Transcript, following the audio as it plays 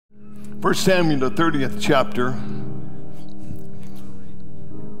1 Samuel, the 30th chapter.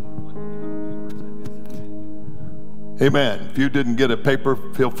 Amen. If you didn't get a paper,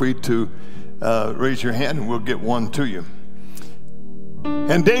 feel free to raise your hand and we'll get one to you.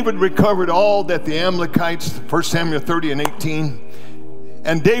 And David recovered all that the Amalekites, 1 Samuel 30 and 18,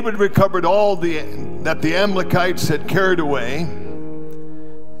 and David recovered all that the Amalekites had carried away.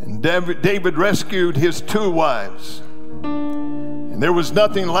 And David rescued his 2 wives. And there was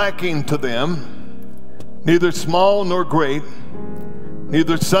nothing lacking to them, neither small nor great,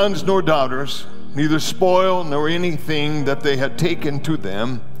 neither sons nor daughters, neither spoil nor anything that they had taken to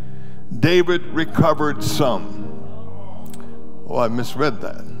them. David recovered some. Oh, I misread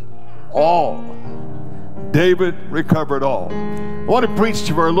that. All. David recovered all. I want to preach to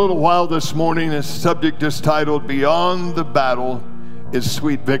you for a little while this morning. A subject is titled, Beyond the Battle is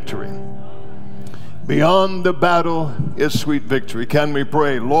Sweet Victory. Beyond the battle is sweet victory. Can we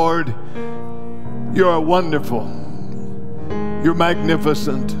pray? Lord, you are wonderful. You're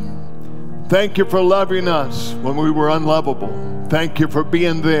magnificent. Thank you for loving us when we were unlovable. Thank you for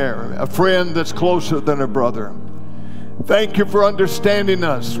being there, a friend that's closer than a brother. Thank you for understanding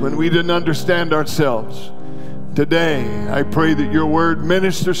us when we didn't understand ourselves. Today, I pray that your word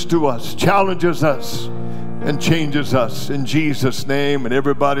ministers to us, challenges us, and changes us. In Jesus' name, and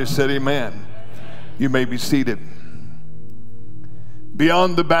everybody said amen. You may be seated.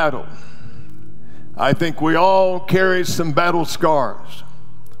 Beyond the battle. I think we all carry some battle scars.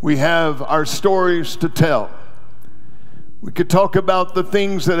 We have our stories to tell. We could talk about the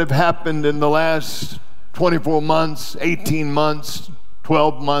things that have happened in the last 24 months, 18 months,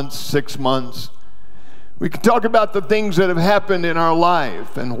 12 months, 6 months. We could talk about the things that have happened in our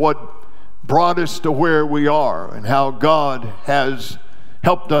life and what brought us to where we are and how God has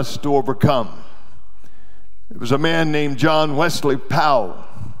helped us to overcome. There was a man named John Wesley Powell.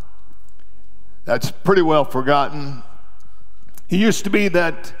 That's pretty well forgotten. He used to be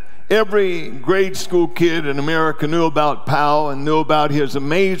that every grade school kid in America knew about Powell and knew about his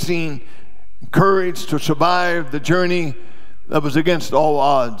amazing courage to survive the journey that was against all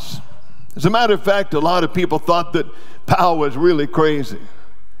odds. As a matter of fact, a lot of people thought that Powell was really crazy.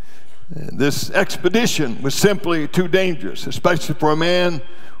 This expedition was simply too dangerous, especially for a man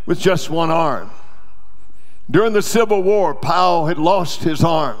with just one arm. During the Civil War, Powell had lost his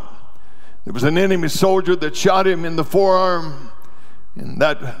arm. There was an enemy soldier that shot him in the forearm, and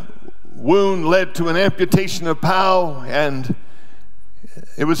that wound led to an amputation of Powell, and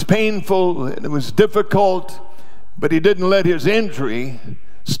it was painful, and it was difficult, but he didn't let his injury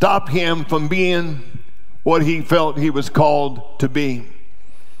stop him from being what he felt he was called to be.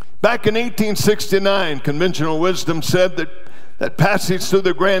 Back in 1869, conventional wisdom said that passage through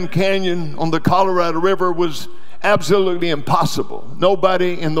the Grand Canyon on the Colorado River was absolutely impossible.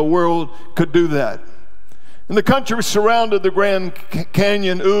 Nobody in the world could do that. And the country surrounded the Grand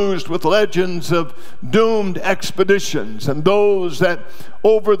Canyon oozed with legends of doomed expeditions and those that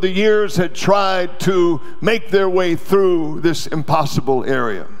over the years had tried to make their way through this impossible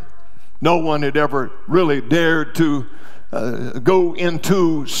area. No one had ever really dared to go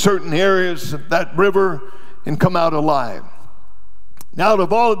into certain areas of that river and come out alive. Now, out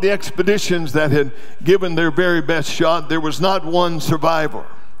of all of the expeditions that had given their very best shot, there was not one survivor.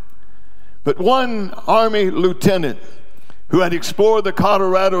 But one Army lieutenant who had explored the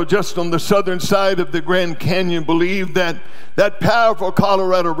Colorado just on the southern side of the Grand Canyon believed that that powerful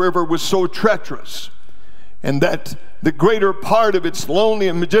Colorado River was so treacherous and that the greater part of its lonely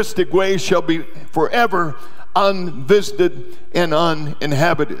and majestic ways shall be forever unvisited and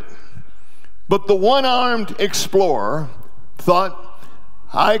uninhabited. But the one-armed explorer thought,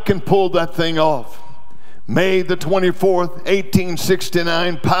 I can pull that thing off. May the 24th,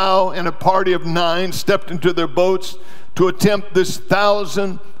 1869, Powell and a party of 9 stepped into their boats to attempt this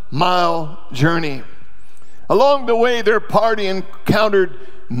 1,000-mile journey. Along the way, their party encountered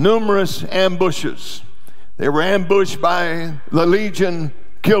numerous ambushes. They were ambushed by the Legion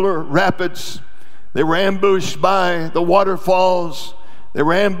Killer Rapids. They were ambushed by the waterfalls. They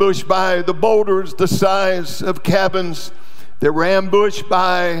were ambushed by the boulders the size of cabins. They were ambushed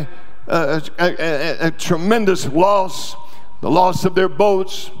by a tremendous loss, the loss of their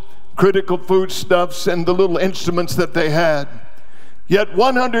boats, critical foodstuffs, and the little instruments that they had. Yet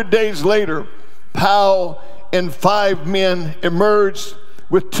 100 days later, Powell and 5 men emerged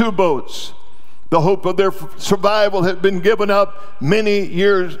with 2 boats. The hope of their survival had been given up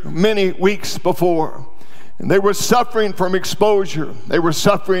many weeks before. And they were suffering from exposure. They were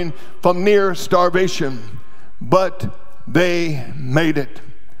suffering from near starvation. But they made it.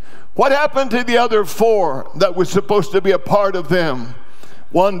 What happened to the other 4 that was supposed to be a part of them?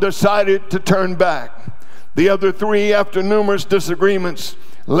 One decided to turn back. The other three, after numerous disagreements,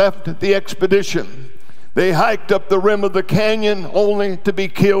 left the expedition. They hiked up the rim of the canyon only to be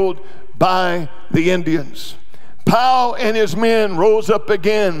killed by the Indians. Powell and his men rose up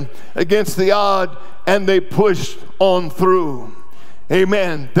again against the odds, and they pushed on through.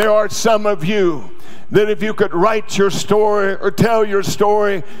 Amen. There are some of you that if you could write your story or tell your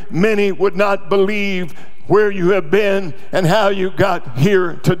story, many would not believe where you have been and how you got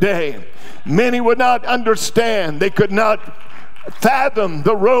here today. Many would not understand. They could not fathom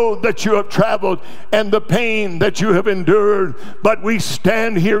the road that you have traveled and the pain that you have endured. But we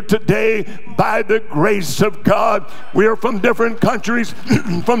stand here today by the grace of God. We are from different countries,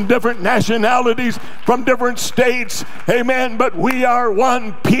 from different nationalities, from different states. Amen. But we are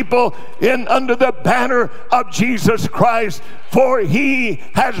one people in under the banner of Jesus Christ, for he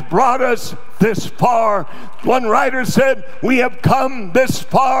has brought us this far. One writer said, we have come this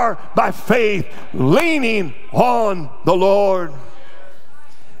far by faith, leaning on the Lord.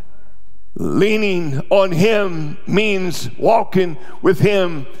 Leaning on him means walking with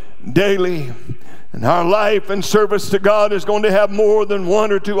him daily. And our life and service to God is going to have more than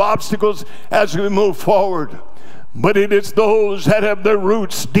one or two obstacles as we move forward. But it is those that have their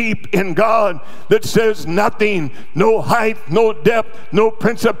roots deep in God that says nothing, no height, no depth, no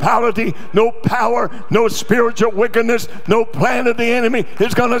principality, no power, no spiritual wickedness, no plan of the enemy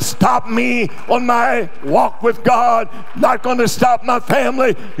is going to stop me on my walk with God. Not going to stop my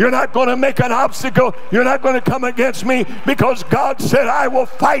family. You're not going to make an obstacle. You're not going to come against me, because God said, I will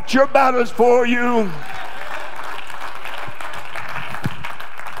fight your battles for you.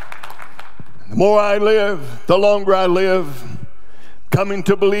 The more I live, the longer I live, coming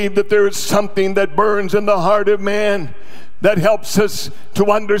to believe that there is something that burns in the heart of man that helps us to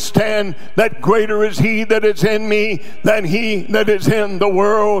understand that greater is he that is in me than he that is in the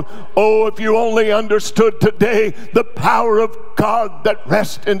world. Oh, if you only understood today the power of God that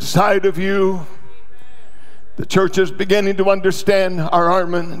rests inside of you. The church is beginning to understand our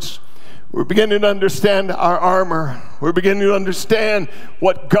armaments. We're beginning to understand our armor. We're beginning to understand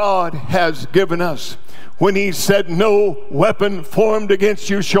what God has given us. When he said, no weapon formed against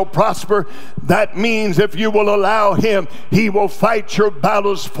you shall prosper, that means if you will allow him, he will fight your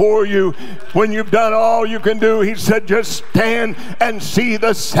battles for you. When you've done all you can do, he said, just stand and see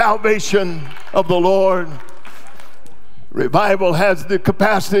the salvation of the Lord. Revival has the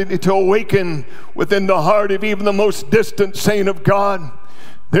capacity to awaken within the heart of even the most distant saint of God.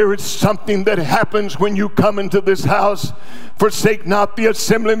 There is something that happens when you come into this house. Forsake not the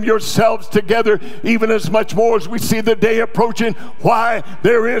assembling yourselves together, even as much more as we see the day approaching. Why?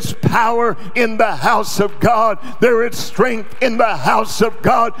 There is power in the house of God. There is strength in the house of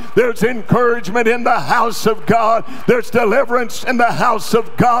God. There's encouragement in the house of God. There's deliverance in the house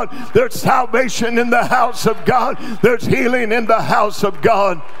of God. There's salvation in the house of God. There's healing in the house of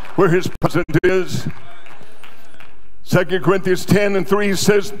God, where his presence is. 2 Corinthians 10:3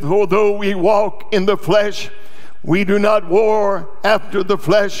 says, although we walk in the flesh, we do not war after the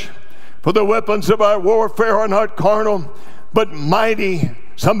flesh. For the weapons of our warfare are not carnal, but mighty.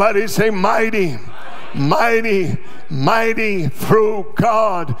 Somebody say mighty. Mighty, mighty through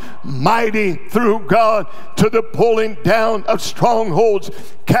God, mighty through God, to the pulling down of strongholds,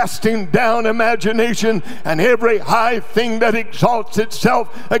 casting down imagination and every high thing that exalts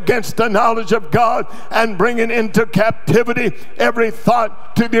itself against the knowledge of God, and bringing into captivity every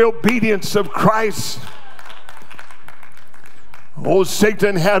thought to the obedience of Christ. Oh,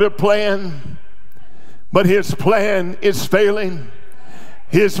 Satan had a plan, but his plan is failing.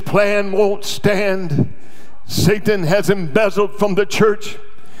 His plan won't stand. Satan has embezzled from the church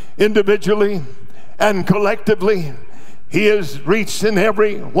individually and collectively. He has reached in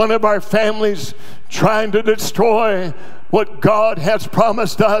every one of our families, trying to destroy what God has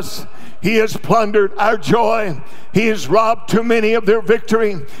promised us. He has plundered our joy. He has robbed too many of their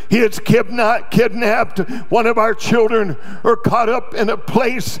victory. He has kidnapped one of our children, or caught up in a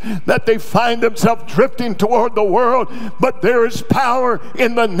place that they find themselves drifting toward the world. But there is power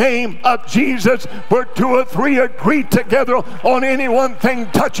in the name of Jesus, where two or three agree together on any one thing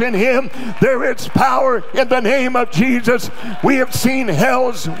touching him. There is power in the name of Jesus. We have seen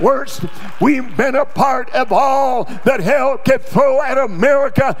hell's worst. We've been a part of all that hell could throw at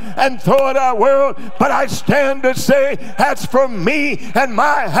America and throw at our world. But I stand to say, as for me and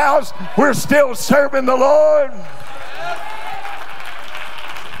my house, we're still serving the Lord.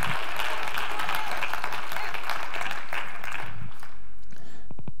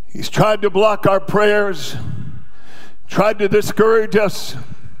 He's tried to block our prayers, tried to discourage us,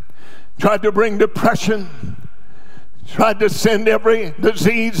 tried to bring depression, tried to send every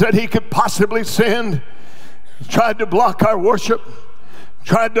disease that he could possibly send, tried to block our worship,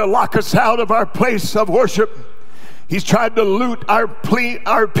 tried to lock us out of our place of worship. He's tried to loot our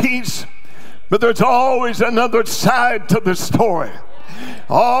peace. But there's always another side to the story.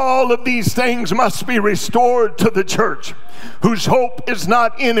 All of these things must be restored to the church, whose hope is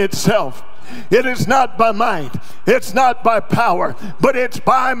not in itself. It is not by might, it's not by power, but it's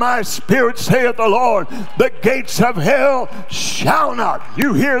by my Spirit, saith the Lord. The gates of hell shall not,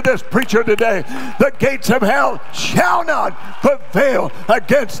 you hear this, preacher, today, the gates of hell shall not prevail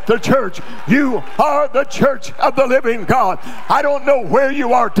against the church. You are the church of the living God. I don't know where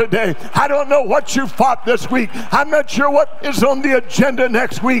you are today. I don't know what you fought this week. I'm not sure what is on the agenda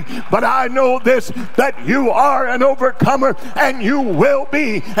next week, but I know this, that you are an overcomer, and you will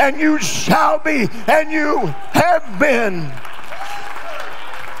be, and you shall be, and you have been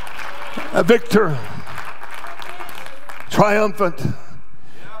a victor, triumphant.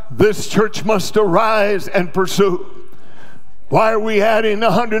 This church must arise and pursue. Why are we adding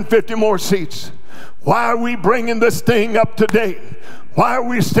 150 more seats? Why are we bringing this thing up to date? Why are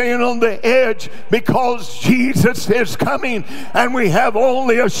we staying on the edge? Because Jesus is coming, and we have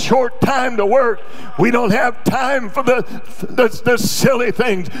only a short time to work. We don't have time for the silly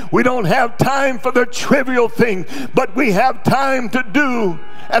things. We don't have time for the trivial things, but we have time to do,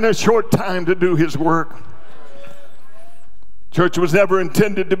 and a short time to do His work. Church was never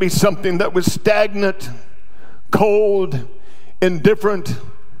intended to be something that was stagnant, cold, indifferent,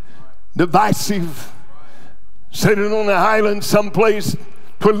 divisive, sitting on an island someplace,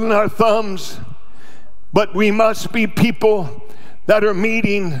 twiddling our thumbs. But we must be people that are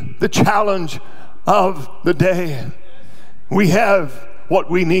meeting the challenge of the day. We have what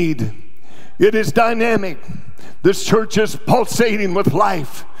we need. It is dynamic. This church is pulsating with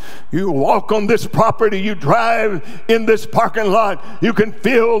life. You walk on this property, you drive in this parking lot, you can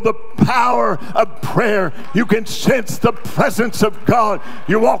feel the power of prayer. You can sense the presence of God.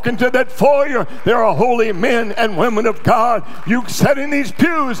 You walk into that foyer, there are holy men and women of God. You sit in these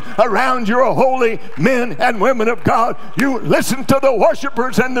pews, around you are holy men and women of God. You listen to the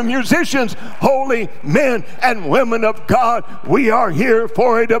worshipers and the musicians, holy men and women of God. We are here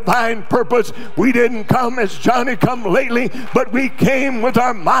for a divine purpose. We didn't come as Johnny come lately, but we came with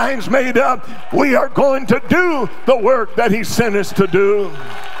our minds made up. We are going to do the work that He sent us to do.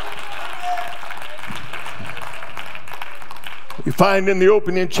 We find in the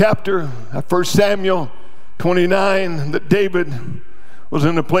opening chapter of 1 Samuel 29 that David was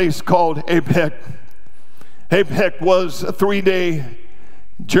in a place called Aphek. Aphek was a 3-day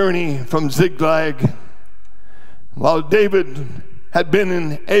journey from Ziklag. While David had been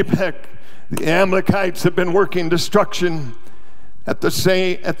in Aphek, the Amalekites had been working destruction at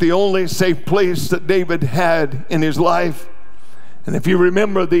the only safe place that David had in his life. And if you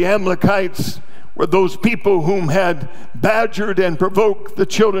remember, the Amalekites were those people whom had badgered and provoked the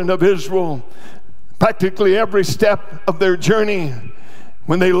children of Israel practically every step of their journey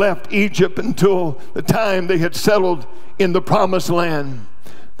when they left Egypt until the time they had settled in the promised land.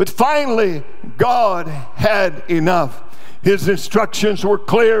 But finally, God had enough. His instructions were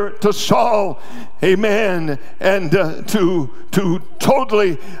clear to Saul, amen, and to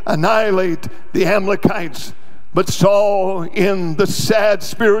totally annihilate the Amalekites. But Saul, in the sad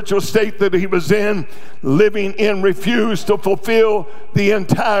spiritual state that he was in, living in, refused to fulfill the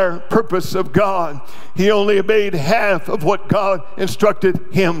entire purpose of God. He only obeyed half of what God instructed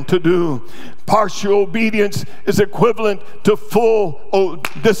him to do. Partial obedience is equivalent to full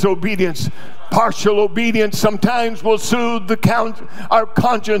disobedience. Partial obedience sometimes will soothe our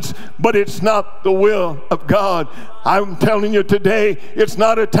conscience, but it's not the will of God. I'm telling you today, it's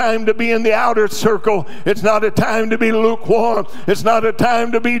not a time to be in the outer circle. It's not a time to be lukewarm. It's not a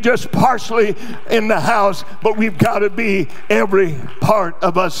time to be just partially in the house, but we've got to be, every part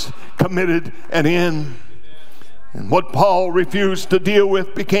of us, committed and in. And what Paul refused to deal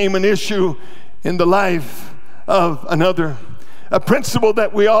with became an issue in the life of another. A principle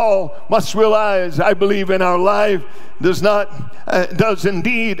that we all must realize, I believe, in our life does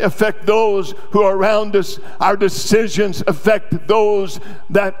indeed affect those who are around us. Our decisions affect those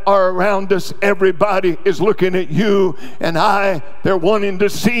that are around us. Everybody is looking at you and I. They're wanting to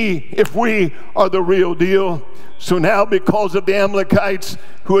see if we are the real deal. So now, because of the Amalekites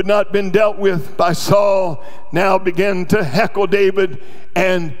who had not been dealt with by Saul, now began to heckle David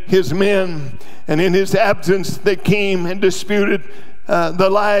and his men. And in his absence, they came and disputed the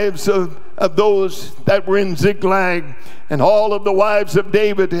lives of of those that were in Ziklag, and all of the wives of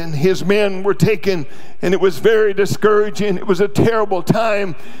David and his men were taken, and it was very discouraging. It was a terrible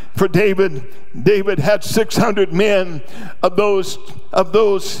time for David. David had 600 men. Of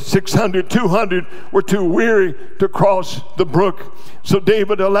those 600, 200 were too weary to cross the brook. So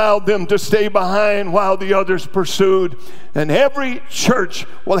David allowed them to stay behind while the others pursued. And every church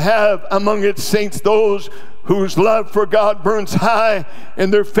will have among its saints those whose love for God burns high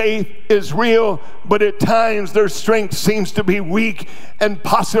and their faith is real, but at times their strength seems to be weak and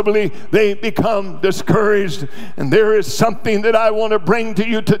possibly they become discouraged. And there is something that I want to bring to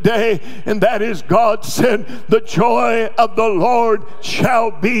you today, and that is God said, the joy of the Lord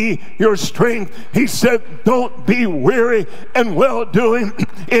shall be your strength. He said, don't be weary in well-doing.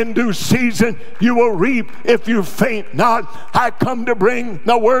 In due season you will reap if you faint not. I come to bring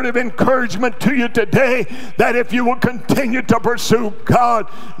the word of encouragement to you today, that if you will continue to pursue God,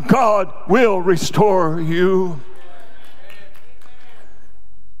 God will restore you.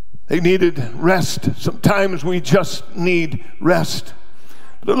 They needed rest. Sometimes we just need rest.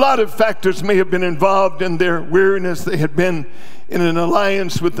 But a lot of factors may have been involved in their weariness. They had been in an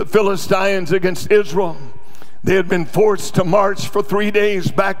alliance with the Philistines against Israel. They had been forced to march for 3 days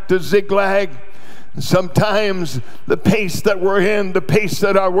back to Ziklag. Sometimes the pace that we're in, the pace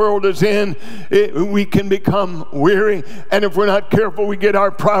that our world is in, we can become weary. And if we're not careful, we get our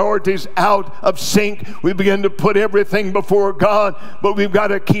priorities out of sync. We begin to put everything before God, but we've got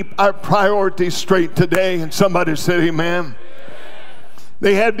to keep our priorities straight today. And somebody said amen.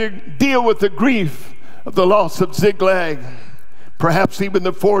 They had to deal with the grief of the loss of Ziklag. Perhaps even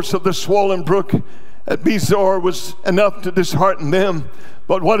the force of the swollen brook at Bezor was enough to dishearten them.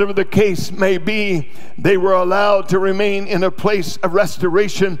 But whatever the case may be, they were allowed to remain in a place of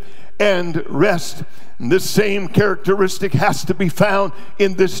restoration and rest. And this same characteristic has to be found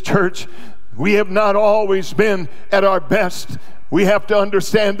in this church. We have not always been at our best. We have to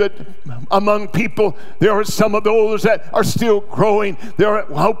understand that among people, there are some of those that are still growing.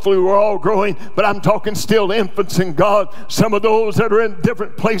 Hopefully we're all growing, but I'm talking still infants in God. Some of those that are in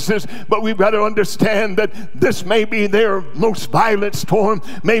different places, but we've got to understand that this may be their most violent storm.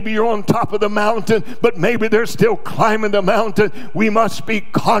 Maybe you're on top of the mountain, but maybe they're still climbing the mountain. We must be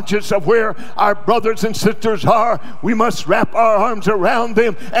conscious of where our brothers and sisters are. We must wrap our arms around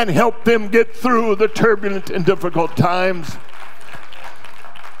them and help them get through the turbulent and difficult times.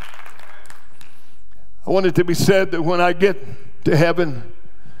 I want it to be said that when I get to heaven,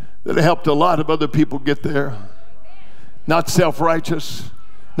 that I helped a lot of other people get there. Not self-righteous,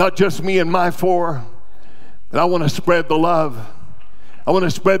 not just me and my four, but I want to spread the love. I want to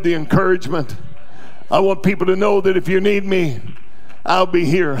spread the encouragement. I want people to know that if you need me, I'll be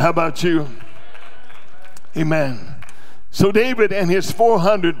here. How about you? Amen. So David and his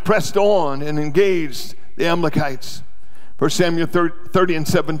 400 pressed on and engaged the Amalekites. 1 Samuel 30 and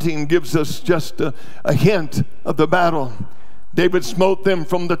 17 gives us just a hint of the battle. David smote them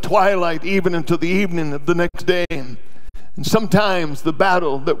from the twilight even until the evening of the next day. And sometimes the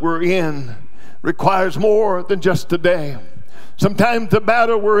battle that we're in requires more than just a day. Sometimes the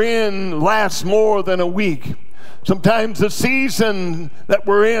battle we're in lasts more than a week. Sometimes the season that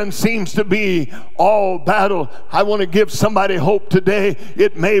we're in seems to be all battle. I want to give somebody hope today.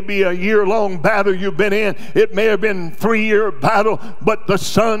 It may be a year-long battle you've been in. It may have been a 3-year battle, but the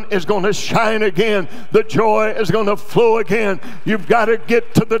sun is going to shine again. The joy is going to flow again. You've got to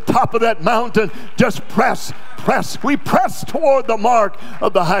get to the top of that mountain. Just press. We press toward the mark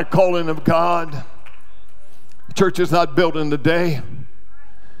of the high calling of God. The church is not built in a day.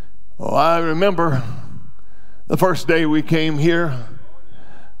 Oh, I remember the first day we came here.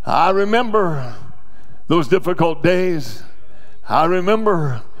 I remember those difficult days. I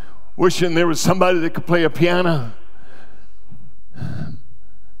remember wishing there was somebody that could play a piano.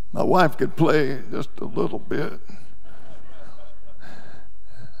 My wife could play just a little bit.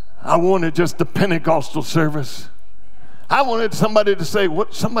 I wanted just the Pentecostal service. I wanted somebody to say,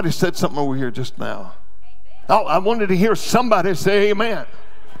 "What? Somebody said something over here just now." Oh, I wanted to hear somebody say amen.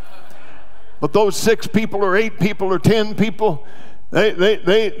 But those 6 people or 8 people or 10 people, they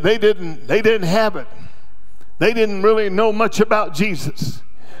didn't have it. They didn't really know much about Jesus.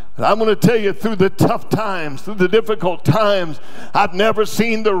 But I'm going to tell you, through the tough times, through the difficult times, I've never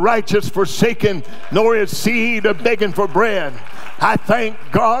seen the righteous forsaken, nor his seed begging for bread. I thank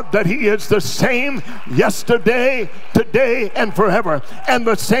God that he is the same yesterday, today, and forever. And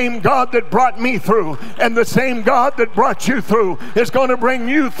the same God that brought me through, and the same God that brought you through, is going to bring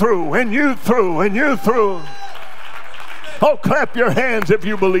you through, and you through, and you through. Oh, clap your hands if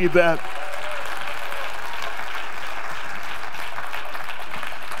you believe that.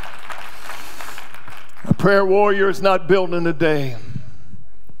 prayer warrior is not built in a day.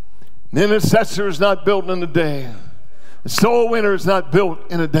 An intercessor is not built in a day. A soul winner is not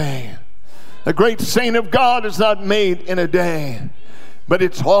built in a day. A great saint of God is not made in a day. But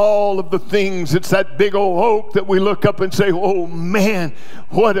it's all of the things. It's that big old oak that we look up and say, oh man,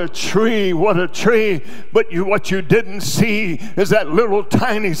 what a tree, what a tree. But what you didn't see is that little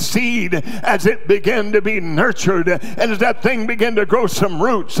tiny seed as it began to be nurtured, and as that thing began to grow some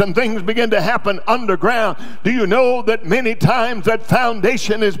roots and things begin to happen underground. Do you know that many times that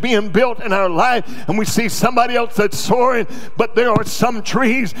foundation is being built in our life and we see somebody else that's soaring, but there are some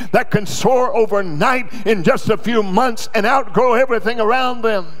trees that can soar overnight in just a few months and outgrow everything around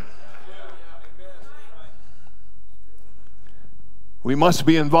them. We must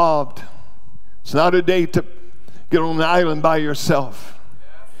be involved. It's not a day to get on the island by yourself.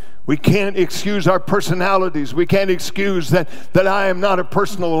 We can't excuse our personalities. We can't excuse that I am not a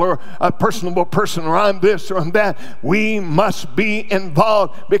personable person, or I'm this or I'm that. We must be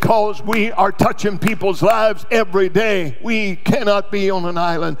involved because we are touching people's lives every day. We cannot be on an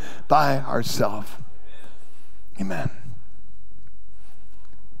island by ourselves. Amen.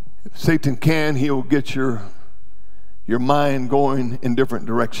 If Satan can, he'll get your mind going in different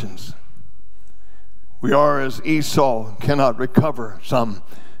directions. We are as Esau, cannot recover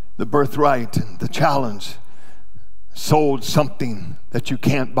the birthright and the challenge. Sold something that you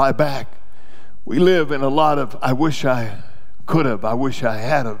can't buy back. We live in a lot of, I wish I could have, I wish I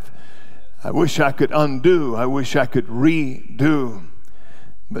had have, I wish I could undo, I wish I could redo.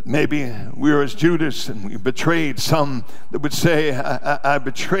 But maybe we are as Judas and we betrayed some that would say, I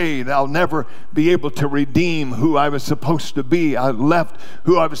betrayed. I'll never be able to redeem who I was supposed to be. I left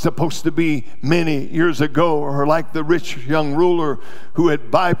who I was supposed to be many years ago. Or like the rich young ruler who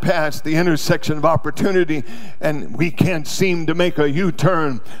had bypassed the intersection of opportunity and we can't seem to make a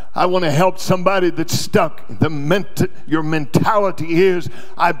U-turn. I want to help somebody that's stuck. Your mentality is,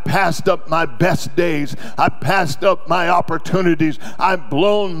 I passed up my best days. I passed up my opportunities. I've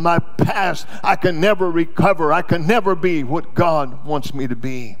blown my past. I can never recover. I can never be what God wants me to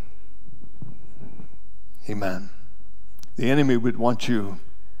be. Amen. The enemy would want you.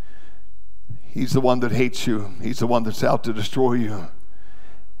 He's the one that hates you. He's the one that's out to destroy you.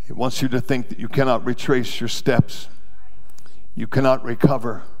 He wants you to think that you cannot retrace your steps. You cannot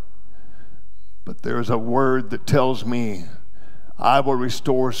recover. But there is a word that tells me, I will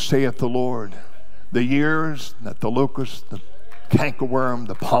restore, saith the Lord, the years that the locust, the cankerworm,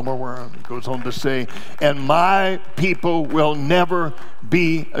 the palmer worm, he goes on to say, and my people will never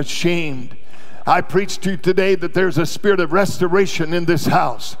be ashamed. I preach to you today that there's a spirit of restoration in this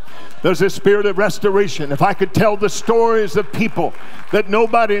house. There's a spirit of restoration. If I could tell the stories of people that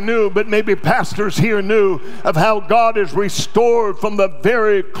nobody knew, but maybe pastors here knew, of how God has restored from the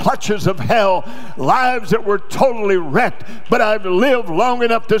very clutches of hell, lives that were totally wrecked. But I've lived long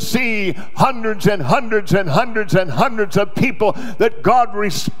enough to see hundreds and hundreds and hundreds and hundreds of people that God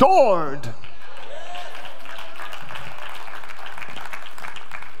restored.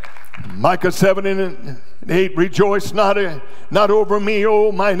 Micah 7:8, rejoice not over me,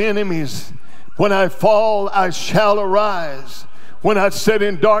 O mine enemies. When I fall, I shall arise. When I sit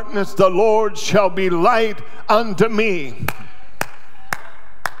in darkness, the Lord shall be light unto me.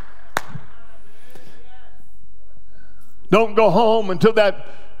 Don't go home until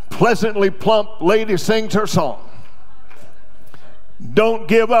that pleasantly plump lady sings her song. Don't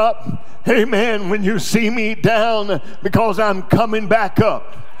give up, amen, when you see me down, because I'm coming back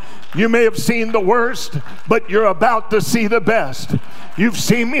up. You may have seen the worst, but you're about to see the best. You've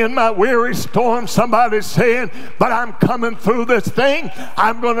seen me in my weary storm. Somebody's saying, but I'm coming through this thing.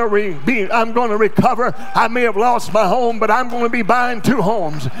 I'm going to recover. I may have lost my home, but I'm going to be buying 2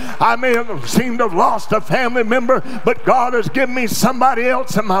 homes. I may have seemed to have lost a family member, but God has given me somebody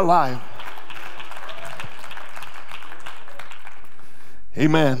else in my life.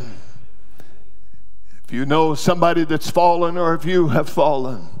 Amen. If you know somebody that's fallen, or if you have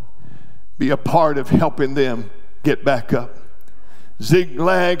fallen, be a part of helping them get back up.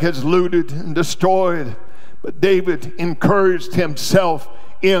 Ziklag has looted and destroyed, but David encouraged himself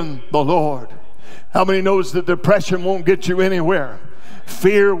in the Lord. How many knows that depression won't get you anywhere?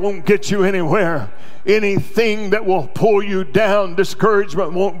 Fear won't get you anywhere. Anything that will pull you down,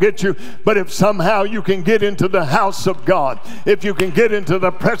 discouragement won't get you. But if somehow you can get into the house of God, if you can get into the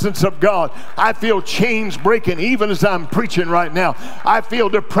presence of God, I feel chains breaking even as I'm preaching right now. I feel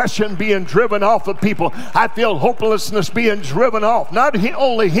depression being driven off of people. I feel hopelessness being driven off. Not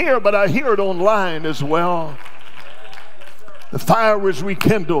only here, but I hear it online as well. The fire was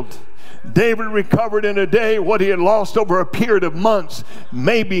rekindled. David recovered in a day what he had lost over a period of months,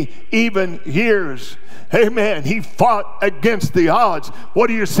 maybe even years. Amen. He fought against the odds. What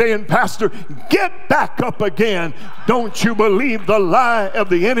are you saying, Pastor? Get back up again. Don't you believe the lie of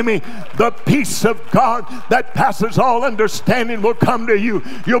the enemy? The peace of God that passes all understanding will come to you.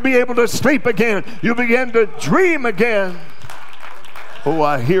 You'll be able to sleep again. You'll begin to dream again. Oh,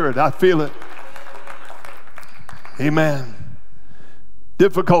 I hear it. I feel it. Amen.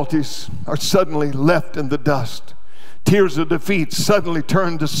 Difficulties are suddenly left in the dust. Tears of defeat suddenly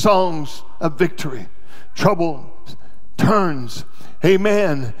turn to songs of victory. Trouble turns.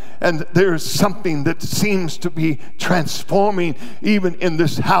 Amen. And there's something that seems to be transforming even in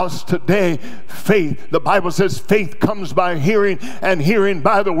this house today. Faith. The Bible says faith comes by hearing, and hearing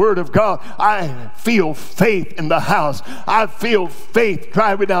by the word of God. I feel faith in the house. I feel faith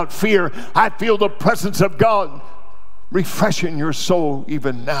driving out fear. I feel the presence of God refreshing your soul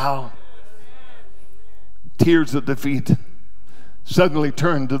even now. Tears of defeat suddenly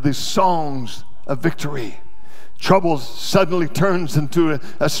turn to these songs of victory. Trouble suddenly turns into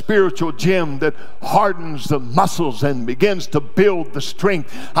a spiritual gym that hardens the muscles and begins to build the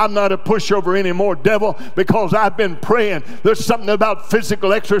strength. I'm not a pushover anymore, devil, because I've been praying. There's something about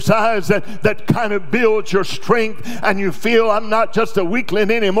physical exercise that kind of builds your strength, and you feel I'm not just a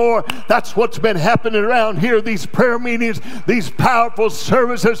weakling anymore. That's what's been happening around here, these prayer meetings, these powerful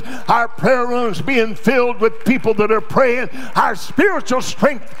services, our prayer rooms being filled with people that are praying. Our spiritual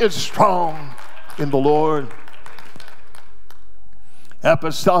strength is strong in the Lord.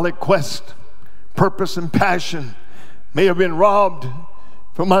 Apostolic quest, purpose, and passion may have been robbed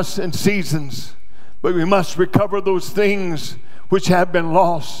from us in seasons, but we must recover those things which have been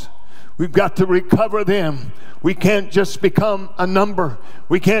lost. We've got to recover them. We can't just become a number.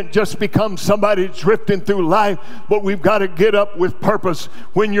 We can't just become somebody drifting through life, but we've got to get up with purpose.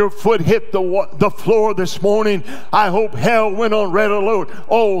 When your foot hit the floor this morning, I hope hell went on red alert.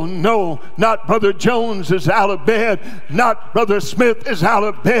 Oh no, not Brother Jones is out of bed, not Brother Smith is out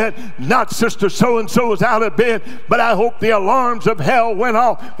of bed, not Sister so-and-so is out of bed, but I hope the alarms of hell went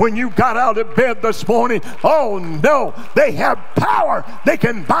off when you got out of bed this morning. Oh no, they have power. They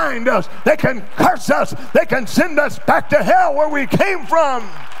can bind us. They can curse us. They can send us back to hell where we came from.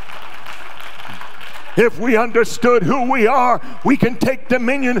 If we understood who we are, we can take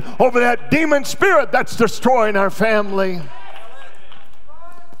dominion over that demon spirit that's destroying our family.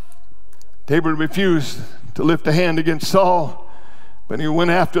 David refused to lift a hand against Saul, but he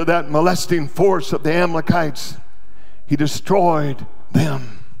went after that molesting force of the Amalekites. He destroyed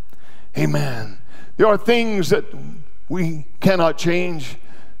them. Amen. There are things that we cannot change.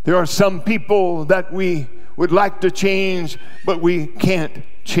 There are some people that we would like to change, but we can't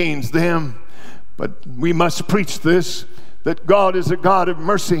change them. But we must preach this, that God is a God of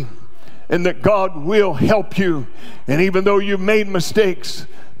mercy, and that God will help you. And even though you've made mistakes,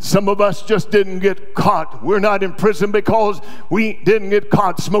 some of us just didn't get caught. We're not in prison because we didn't get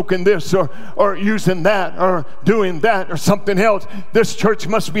caught smoking this or using that or doing that or something else. This church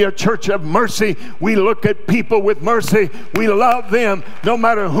must be a church of mercy. We look at people with mercy. We love them no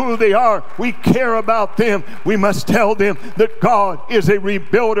matter who they are. We care about them. We must tell them that God is a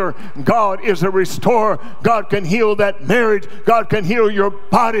rebuilder. God is a restorer. God can heal that marriage. God can heal your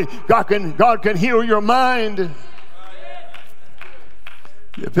body. God can heal your mind.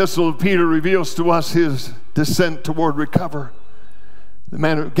 The epistle of Peter reveals to us his descent toward recover. The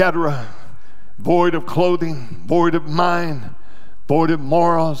man of Gadara, void of clothing, void of mind, void of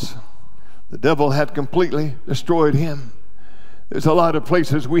morals. The devil had completely destroyed him. There's a lot of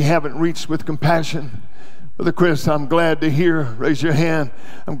places we haven't reached with compassion. Brother Chris, I'm glad to hear, raise your hand,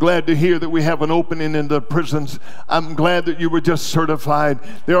 I'm glad to hear that we have an opening in the prisons. I'm glad that you were just certified.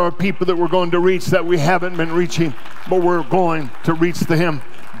 There are people that we're going to reach that we haven't been reaching, but we're going to reach them.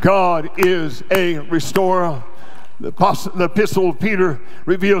 God is a restorer. The epistle of Peter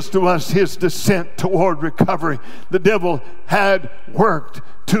reveals to us his descent toward recovery. The devil had worked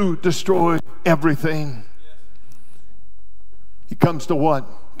to destroy everything. He comes to what?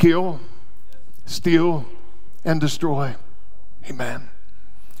 Kill, steal, and destroy. Amen.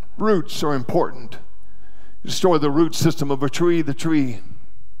 Roots are important. You destroy the root system of a tree, the tree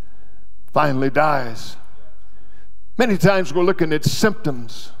finally dies. Many times we're looking at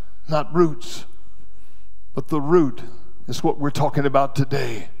symptoms, not roots. But the root is what we're talking about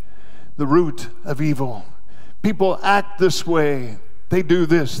today. The root of evil. People act this way. They do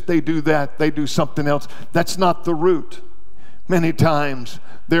this, they do that, they do something else. That's not the root. Many times,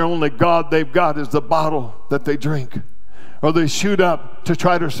 their only God they've got is the bottle that they drink. or they shoot up to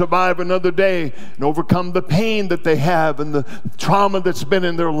try to survive another day and overcome the pain that they have and the trauma that's been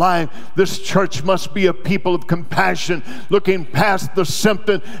in their life. This church must be a people of compassion, looking past the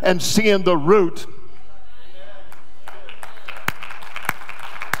symptom and seeing the root.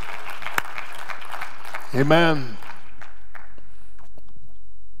 Amen.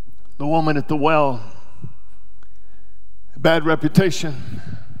 The woman at the well, bad reputation,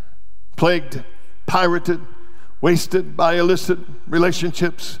 plagued, pirated, wasted by illicit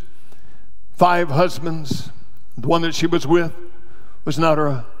relationships, 5 husbands. The one that she was with was not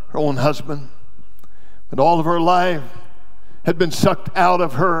her own husband, but all of her life had been sucked out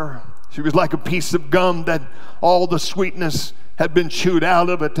of her. She was like a piece of gum that all the sweetness had been chewed out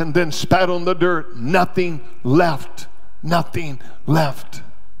of it and then spat on the dirt. Nothing left. Nothing left.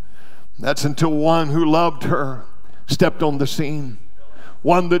 That's until one who loved her stepped on the scene.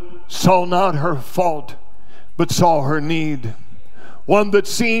 One that saw not her fault, but saw her need. One that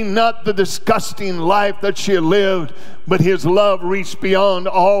seen not the disgusting life that she had lived, but his love reached beyond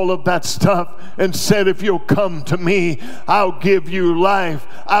all of that stuff and said, if you'll come to me, I'll give you life.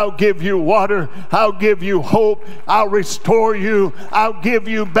 I'll give you water. I'll give you hope. I'll restore you. I'll give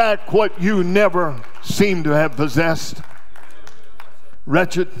you back what you never seemed to have possessed.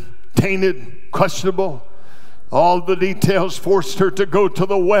 Wretched, tainted, questionable. All the details forced her to go to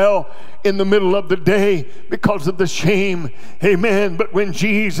the well in the middle of the day because of the shame. Amen. But when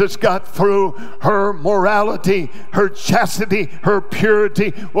Jesus got through, her morality, her chastity, her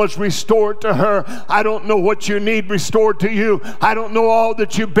purity was restored to her. I don't know what you need restored to you. I don't know all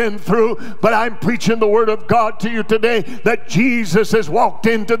that you've been through, but I'm preaching the word of God to you today that Jesus has walked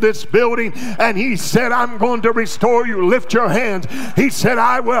into this building and he said, I'm going to restore you. Lift your hands. He said,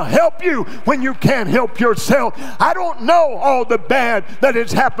 I will help you when you can't help yourself. I don't know all the bad that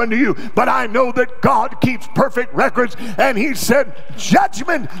has happened to you, but I know that God keeps perfect records, and he said,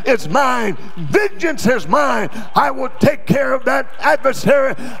 judgment is mine, vengeance is mine. I will take care of that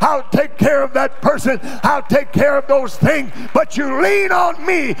adversary. I'll take care of that person. I'll take care of those things, but you lean on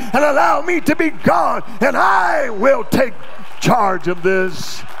me and allow me to be God, and I will take charge of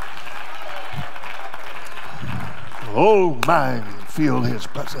this. Oh my, feel his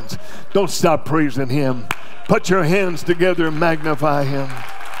presence. Don't stop praising him. Put your hands together and magnify him.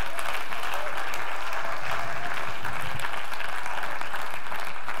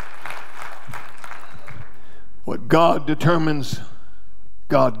 What God determines,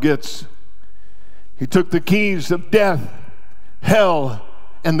 God gets. He took the keys of death, hell,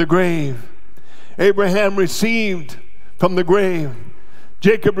 and the grave. Abraham received from the grave.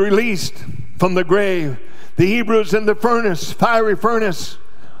 Jacob released from the grave. The Hebrews in the furnace, fiery furnace.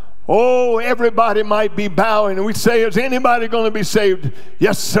 Oh, everybody might be bowing, and we say, is anybody going to be saved?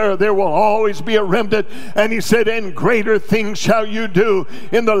 Yes, sir, there will always be a remnant. And he said, and greater things shall you do.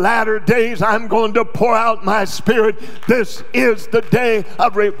 In the latter days, I'm going to pour out my spirit. This is the day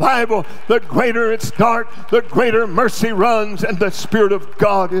of revival. The greater it's dark, the greater mercy runs, and the Spirit of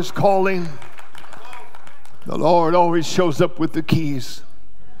God is calling. The Lord always shows up with the keys.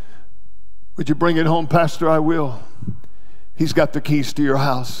 Would you bring it home, Pastor? I will. He's got the keys to your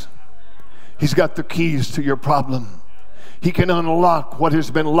house. He's got the keys to your problem. He can unlock what has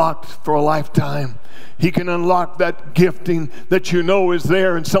been locked for a lifetime. He can unlock that gifting that you know is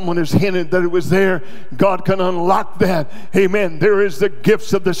there and someone has hinted that it was there. God can unlock that. Amen. There is the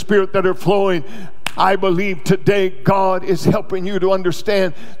gifts of the Spirit that are flowing. I believe today God is helping you to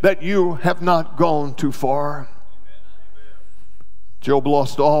understand that you have not gone too far. Job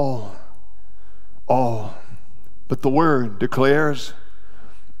lost all. But the Word declares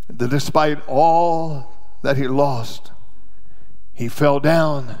that despite all that he lost, he fell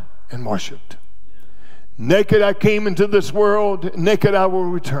down and worshiped. Naked I came into this world, naked I will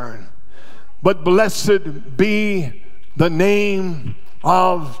return. But blessed be the name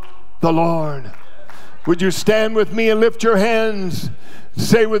of the Lord. Would you stand with me and lift your hands?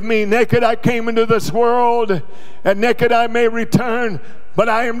 Say with me, naked I came into this world, and naked I may return. But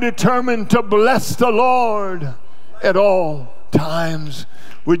I am determined to bless the Lord at all times.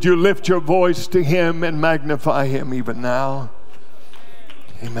 Would you lift your voice to him and magnify him even now?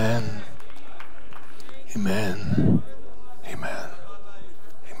 Amen. Amen. Amen.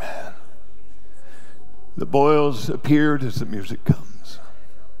 Amen. The boils appeared as the music comes.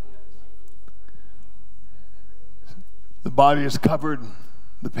 The body is covered.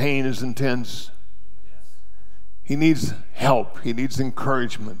 The pain is intense. He needs help. He needs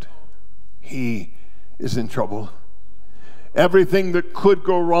encouragement. He is in trouble. Everything that could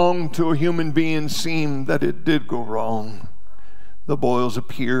go wrong to a human being seemed that it did go wrong. The boils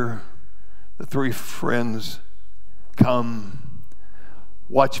appear. The 3 friends come,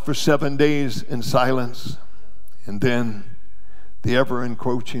 watch for 7 days in silence, and then the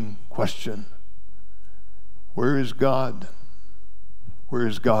ever-encroaching question, where is God? Where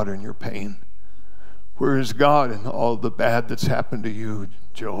is God in your pain? Where is God in all the bad that's happened to you,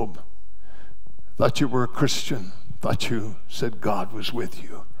 Job? Thought you were a Christian. Thought you said God was with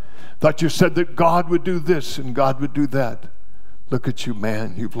you. Thought you said that God would do this and God would do that. Look at you,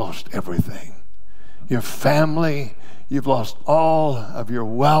 man. You've lost everything. Your family, you've lost all of your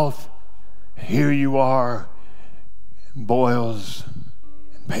wealth. Here you are in boils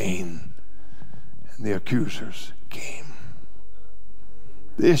and pain. And the accusers came.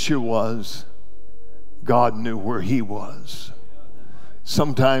 The issue was God knew where he was.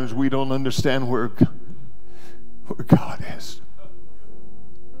 Sometimes we don't understand where God is.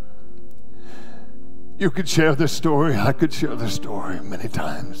 You could share this story. I could share this story many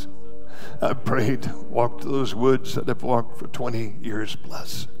times. I've prayed, walked those woods that I've walked for 20 years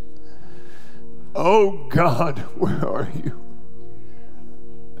plus. Oh God, where are you?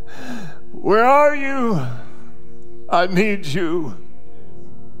 Where are you? I need you.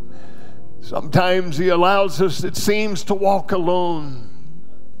 Sometimes he allows us, it seems, to walk alone.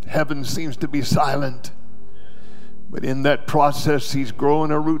 Heaven seems to be silent. But in that process, he's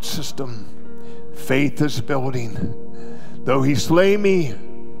growing a root system. Faith is building. Though he slay me,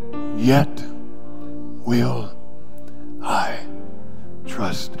 yet will I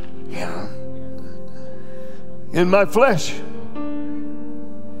trust him. In my flesh,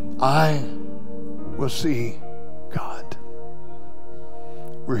 I will see God.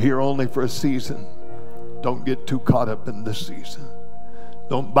 We're here only for a season. Don't get too caught up in this season.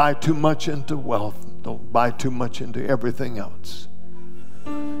 Don't buy too much into wealth. Don't buy too much into everything else.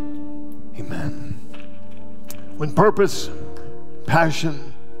 Amen. When purpose,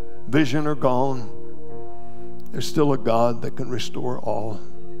 passion, vision are gone, there's still a God that can restore all.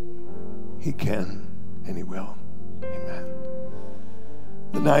 He can and he will. Amen.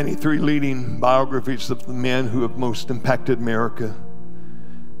 The 93 leading biographies of the men who have most impacted America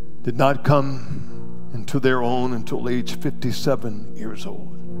did not come into their own until age 57 years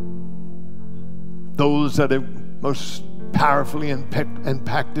old. Those that have most powerfully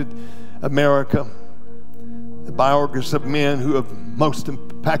impacted America, the biographies of men who have most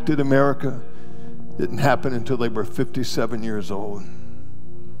impacted America, didn't happen until they were 57 years old.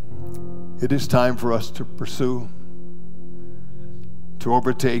 It is time for us to pursue, to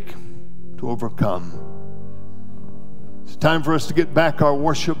overtake, to overcome. It's time for us to get back our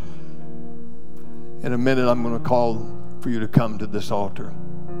worship. In a minute, I'm going to call for you to come to this altar.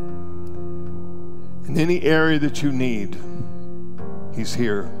 In any area that you need, he's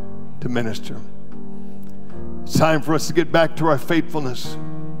here to minister. It's time for us to get back to our faithfulness,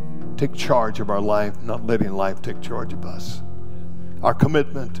 take charge of our life, not letting life take charge of us. Our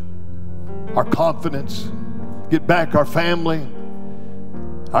commitment, our confidence, get back our family,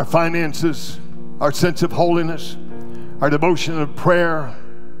 our finances, our sense of holiness, our devotion of prayer,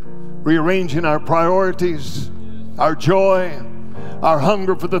 rearranging our priorities, our joy, our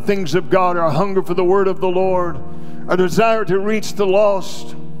hunger for the things of God, our hunger for the word of the Lord, our desire to reach the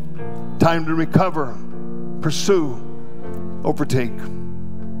lost. Time to recover, pursue, overtake.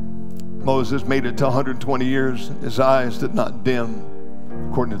 Moses made it to 120 years. His eyes did not dim,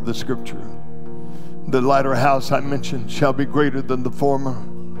 according to the scripture. The latter house I mentioned shall be greater than the former.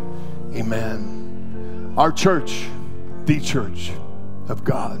 Amen. Our church, the church of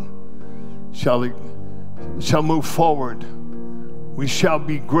God, shall move forward. We shall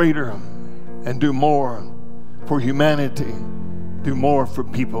be greater and do more for humanity, do more for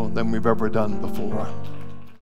people than we've ever done before.